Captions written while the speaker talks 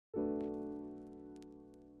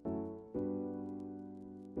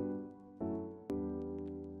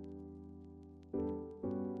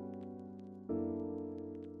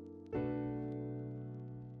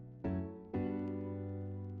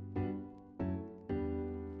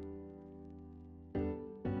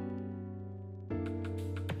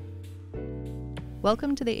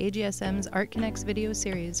Welcome to the AGSM's Art Connects video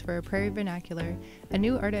series for Prairie Vernacular, a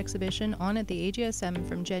new art exhibition on at the AGSM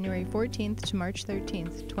from January 14th to March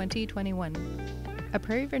 13th, 2021. A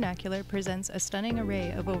Prairie Vernacular presents a stunning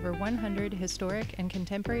array of over 100 historic and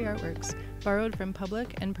contemporary artworks borrowed from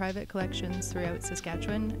public and private collections throughout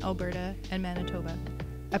Saskatchewan, Alberta, and Manitoba.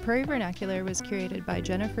 A Prairie Vernacular was curated by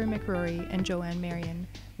Jennifer McRory and Joanne Marion,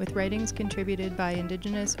 with writings contributed by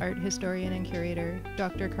Indigenous art historian and curator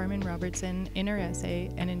Dr. Carmen Robertson in her essay,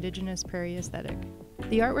 An Indigenous Prairie Aesthetic.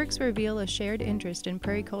 The artworks reveal a shared interest in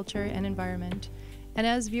prairie culture and environment, and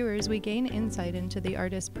as viewers we gain insight into the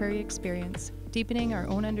artist's prairie experience, deepening our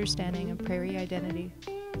own understanding of prairie identity.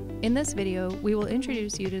 In this video, we will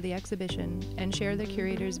introduce you to the exhibition and share the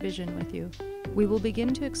curator's vision with you. We will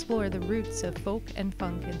begin to explore the roots of folk and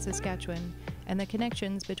funk in Saskatchewan and the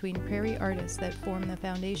connections between prairie artists that form the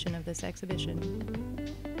foundation of this exhibition.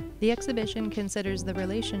 The exhibition considers the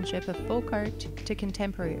relationship of folk art to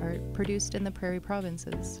contemporary art produced in the prairie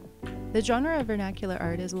provinces. The genre of vernacular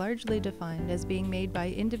art is largely defined as being made by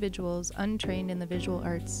individuals untrained in the visual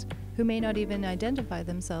arts who may not even identify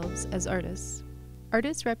themselves as artists.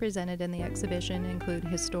 Artists represented in the exhibition include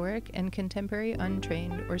historic and contemporary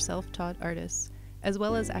untrained or self-taught artists, as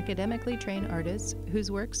well as academically trained artists whose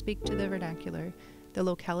works speak to the vernacular, the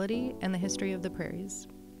locality, and the history of the prairies.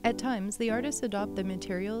 At times, the artists adopt the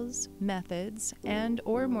materials, methods,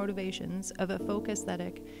 and/or motivations of a folk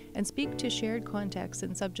aesthetic and speak to shared contexts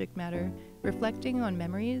and subject matter, reflecting on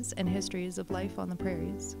memories and histories of life on the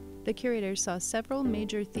prairies. The curators saw several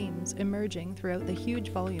major themes emerging throughout the huge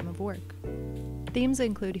volume of work. Themes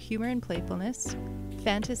include humor and playfulness,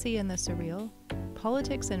 fantasy and the surreal,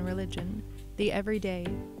 politics and religion, the everyday,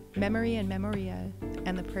 memory and memoria,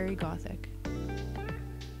 and the prairie gothic.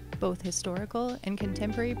 Both historical and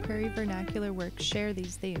contemporary prairie vernacular works share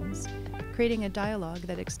these themes, creating a dialogue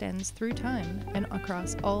that extends through time and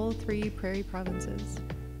across all three prairie provinces.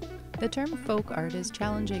 The term folk art is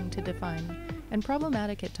challenging to define and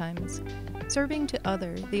problematic at times, serving to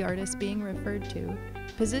other the artists being referred to,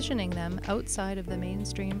 positioning them outside of the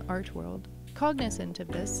mainstream art world. Cognizant of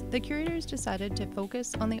this, the curators decided to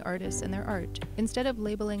focus on the artists and their art, instead of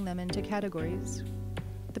labeling them into categories.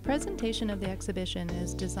 The presentation of the exhibition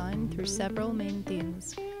is designed through several main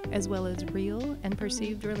themes, as well as real and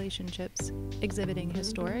perceived relationships, exhibiting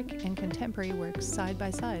historic and contemporary works side by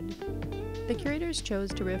side. The curators chose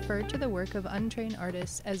to refer to the work of untrained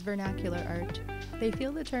artists as vernacular art. They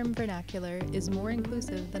feel the term vernacular is more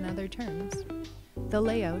inclusive than other terms. The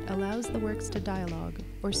layout allows the works to dialogue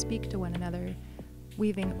or speak to one another,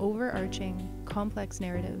 weaving overarching, complex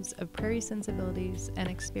narratives of prairie sensibilities and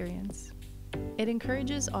experience. It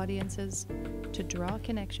encourages audiences to draw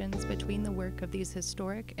connections between the work of these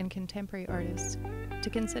historic and contemporary artists, to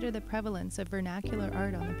consider the prevalence of vernacular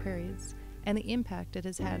art on the prairies, and the impact it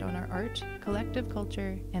has had on our art, collective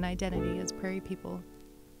culture, and identity as prairie people.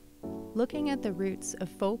 Looking at the roots of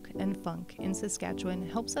folk and funk in Saskatchewan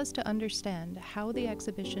helps us to understand how the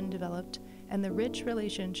exhibition developed and the rich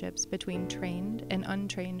relationships between trained and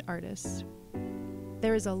untrained artists.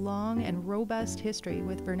 There is a long and robust history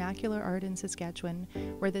with vernacular art in Saskatchewan,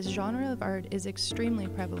 where this genre of art is extremely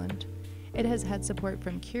prevalent. It has had support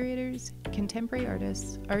from curators, contemporary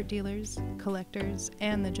artists, art dealers, collectors,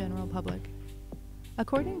 and the general public.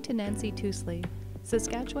 According to Nancy Tousley,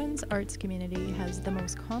 Saskatchewan's arts community has the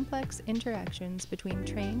most complex interactions between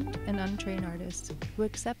trained and untrained artists who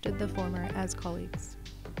accepted the former as colleagues.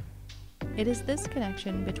 It is this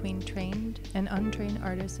connection between trained and untrained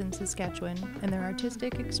artists in Saskatchewan and their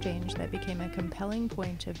artistic exchange that became a compelling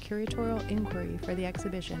point of curatorial inquiry for the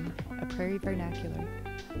exhibition, A Prairie Vernacular.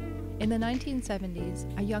 In the 1970s,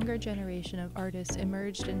 a younger generation of artists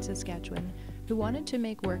emerged in Saskatchewan who wanted to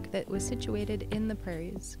make work that was situated in the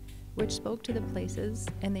prairies, which spoke to the places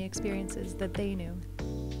and the experiences that they knew.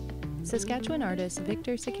 Saskatchewan artists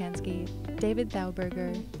Victor Sikansky, David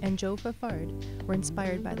Thauberger, and Joe Fafard were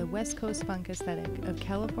inspired by the West Coast funk aesthetic of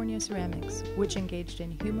California ceramics, which engaged in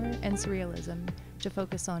humor and surrealism to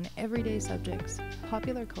focus on everyday subjects,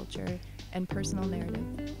 popular culture, and personal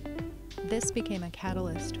narrative. This became a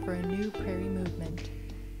catalyst for a new prairie movement.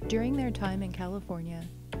 During their time in California,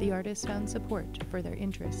 the artists found support for their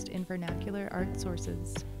interest in vernacular art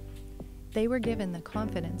sources. They were given the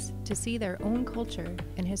confidence to see their own culture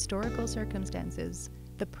and historical circumstances,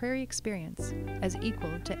 the prairie experience, as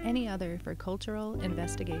equal to any other for cultural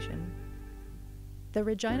investigation. The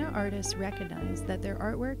Regina artists recognized that their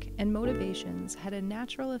artwork and motivations had a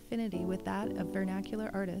natural affinity with that of vernacular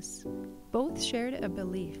artists. Both shared a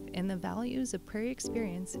belief in the values of prairie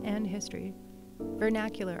experience and history.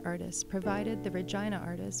 Vernacular artists provided the Regina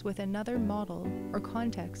artists with another model or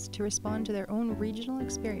context to respond to their own regional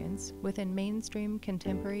experience within mainstream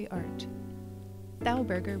contemporary art.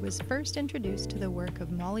 Thauberger was first introduced to the work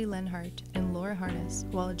of Molly Lenhart and Laura Harness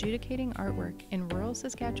while adjudicating artwork in rural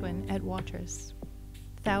Saskatchewan at Watrous.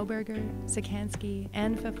 Thauberger, Sikansky,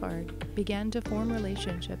 and Fafard began to form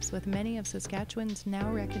relationships with many of Saskatchewan's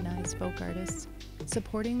now recognized folk artists,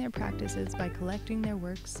 supporting their practices by collecting their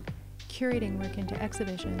works, curating work into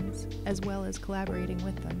exhibitions, as well as collaborating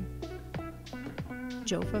with them.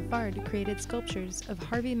 Joe Fafard created sculptures of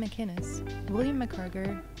Harvey McInnes, William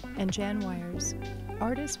McCarger, and Jan Wyers,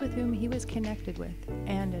 artists with whom he was connected with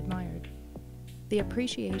and admired. The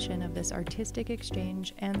appreciation of this artistic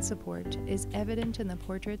exchange and support is evident in the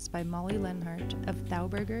portraits by Molly Lenhart of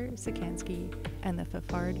Thauberger, Sikansky, and the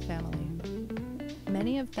Fafard family.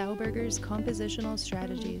 Many of Thauberger's compositional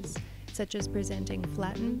strategies, such as presenting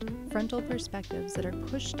flattened, frontal perspectives that are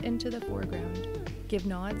pushed into the foreground, give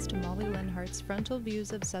nods to Molly Lenhart's frontal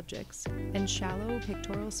views of subjects and shallow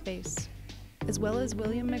pictorial space, as well as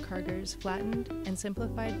William McCarger's flattened and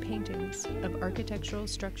simplified paintings of architectural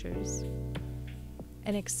structures.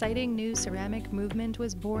 An exciting new ceramic movement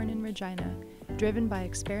was born in Regina, driven by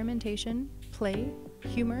experimentation, play,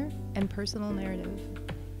 humor, and personal narrative.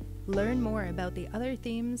 Learn more about the other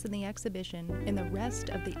themes in the exhibition in the rest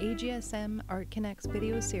of the AGSM Art Connects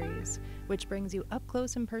video series, which brings you up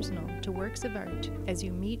close and personal to works of art as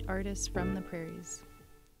you meet artists from the prairies.